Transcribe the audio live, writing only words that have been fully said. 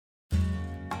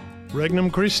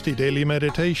Regnum Christi Daily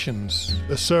Meditations,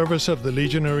 the service of the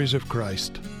Legionaries of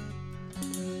Christ.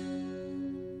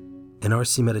 An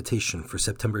RC Meditation for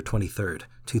September 23rd,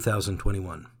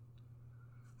 2021.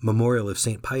 Memorial of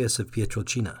St. Pius of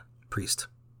Pietrelcina, priest.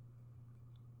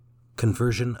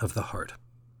 Conversion of the Heart.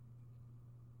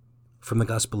 From the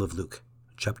Gospel of Luke,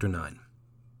 chapter 9.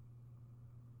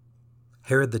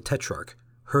 Herod the Tetrarch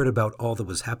heard about all that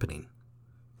was happening,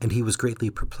 and he was greatly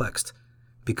perplexed,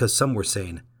 because some were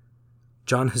saying,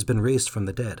 John has been raised from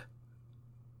the dead.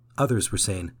 Others were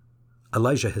saying,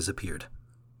 Elijah has appeared.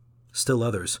 Still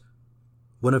others,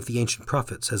 one of the ancient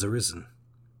prophets has arisen.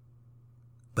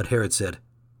 But Herod said,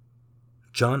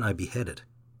 John I beheaded.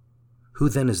 Who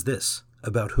then is this,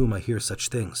 about whom I hear such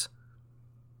things?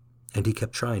 And he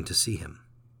kept trying to see him.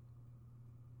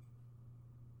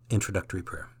 Introductory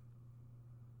Prayer.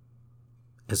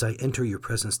 As I enter your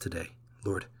presence today,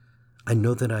 Lord, I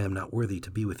know that I am not worthy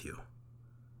to be with you.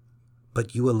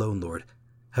 But you alone, Lord,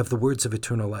 have the words of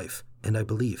eternal life, and I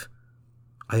believe.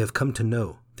 I have come to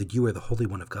know that you are the Holy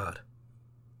One of God.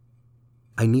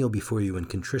 I kneel before you in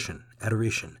contrition,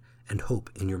 adoration, and hope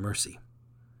in your mercy.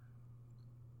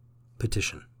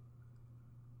 Petition.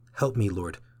 Help me,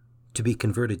 Lord, to be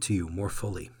converted to you more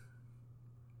fully.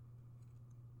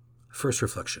 First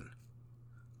reflection.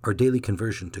 Our daily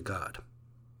conversion to God.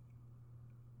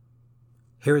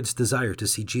 Herod's desire to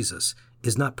see Jesus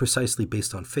is not precisely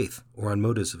based on faith or on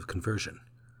motives of conversion.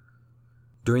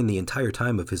 During the entire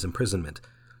time of his imprisonment,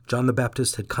 John the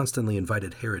Baptist had constantly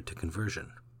invited Herod to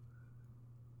conversion.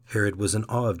 Herod was in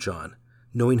awe of John,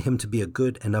 knowing him to be a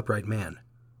good and upright man,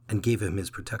 and gave him his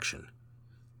protection.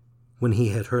 When he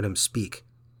had heard him speak,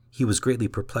 he was greatly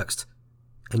perplexed,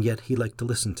 and yet he liked to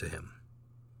listen to him.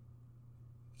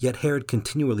 Yet Herod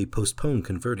continually postponed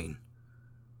converting.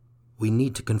 We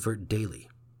need to convert daily.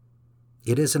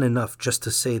 It isn't enough just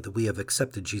to say that we have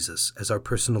accepted Jesus as our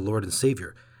personal Lord and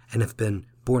Savior and have been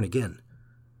born again.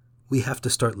 We have to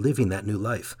start living that new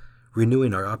life,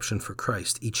 renewing our option for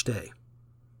Christ each day.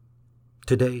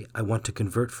 Today, I want to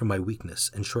convert from my weakness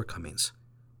and shortcomings.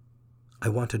 I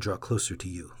want to draw closer to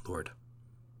you, Lord.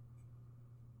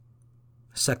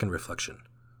 Second reflection.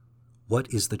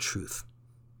 What is the truth?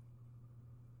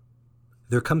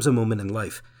 There comes a moment in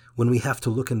life when we have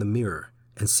to look in the mirror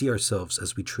and see ourselves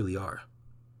as we truly are.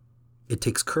 It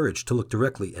takes courage to look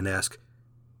directly and ask,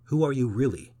 who are you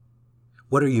really?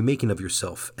 What are you making of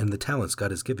yourself and the talents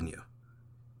God has given you?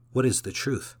 What is the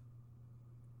truth?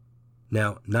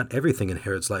 Now, not everything in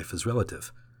Herod's life is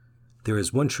relative. There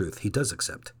is one truth he does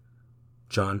accept.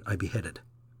 John I beheaded.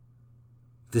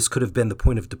 This could have been the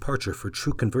point of departure for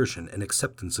true conversion and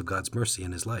acceptance of God's mercy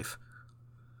in his life.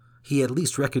 He at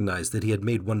least recognized that he had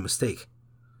made one mistake.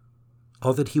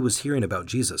 All that he was hearing about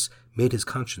Jesus made his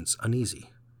conscience uneasy.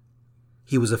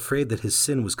 He was afraid that his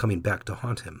sin was coming back to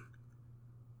haunt him.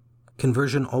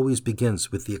 Conversion always begins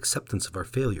with the acceptance of our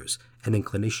failures and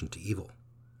inclination to evil.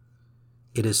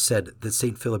 It is said that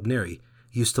St. Philip Neri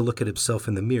used to look at himself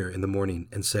in the mirror in the morning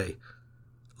and say,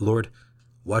 Lord,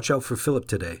 watch out for Philip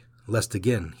today, lest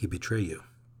again he betray you.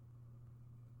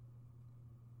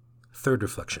 Third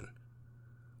reflection.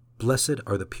 Blessed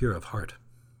are the pure of heart.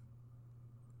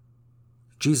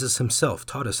 Jesus himself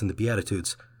taught us in the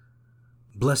Beatitudes,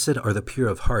 Blessed are the pure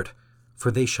of heart,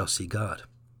 for they shall see God.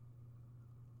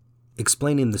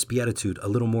 Explaining this beatitude a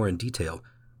little more in detail,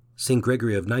 St.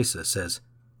 Gregory of Nyssa says,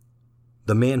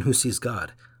 The man who sees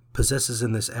God possesses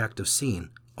in this act of seeing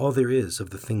all there is of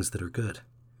the things that are good.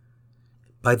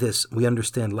 By this we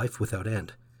understand life without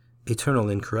end, eternal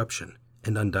incorruption,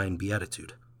 and undying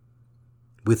beatitude.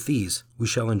 With these we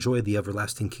shall enjoy the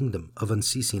everlasting kingdom of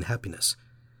unceasing happiness.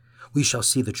 We shall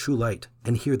see the true light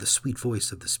and hear the sweet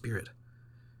voice of the Spirit.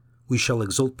 We shall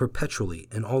exult perpetually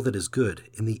in all that is good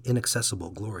in the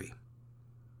inaccessible glory.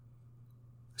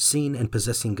 Seeing and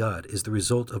possessing God is the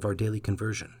result of our daily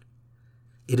conversion.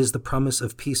 It is the promise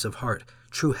of peace of heart,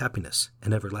 true happiness,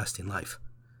 and everlasting life.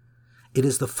 It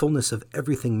is the fullness of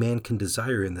everything man can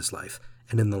desire in this life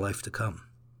and in the life to come.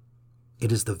 It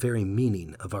is the very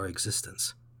meaning of our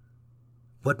existence.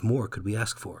 What more could we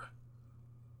ask for?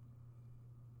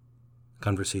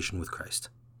 Conversation with Christ.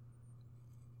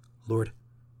 Lord,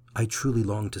 I truly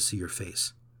long to see your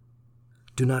face.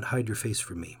 Do not hide your face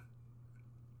from me.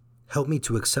 Help me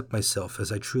to accept myself as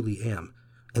I truly am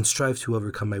and strive to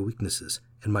overcome my weaknesses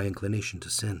and my inclination to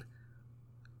sin.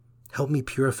 Help me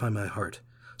purify my heart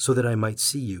so that I might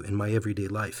see you in my everyday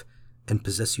life and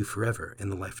possess you forever in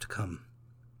the life to come.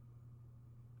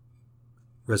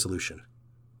 Resolution.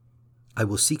 I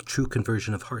will seek true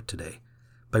conversion of heart today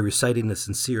by reciting a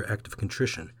sincere act of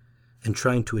contrition and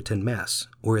trying to attend Mass,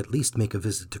 or at least make a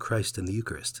visit to Christ in the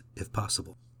Eucharist, if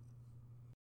possible.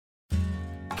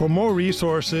 For more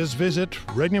resources, visit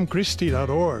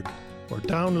regnumchristi.org or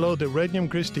download the Regnum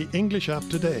Christi English app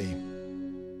today.